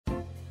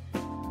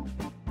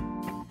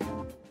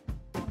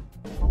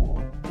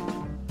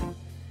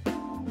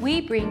We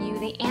bring you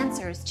the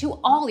answers to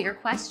all your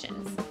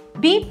questions.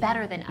 Be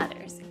better than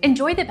others.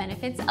 Enjoy the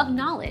benefits of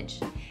knowledge.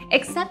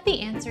 Accept the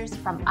answers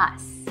from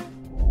us.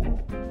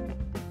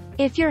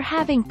 If you're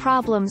having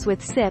problems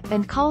with SIP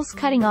and calls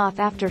cutting off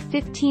after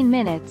 15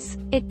 minutes,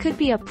 it could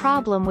be a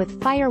problem with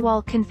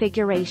firewall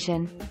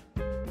configuration.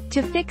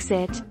 To fix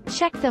it,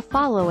 check the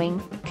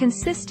following.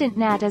 Consistent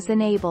NAT is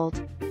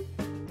enabled.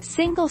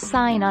 Single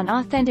sign-on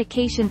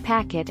authentication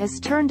packet is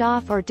turned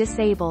off or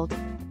disabled.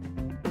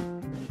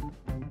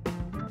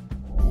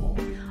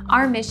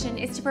 Our mission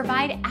is to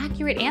provide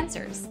accurate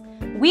answers.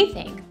 We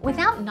think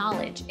without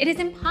knowledge, it is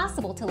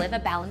impossible to live a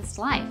balanced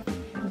life.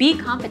 Be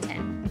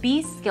competent,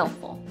 be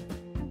skillful.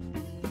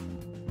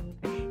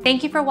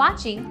 Thank you for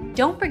watching.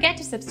 Don't forget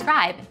to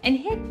subscribe and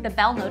hit the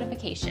bell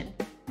notification.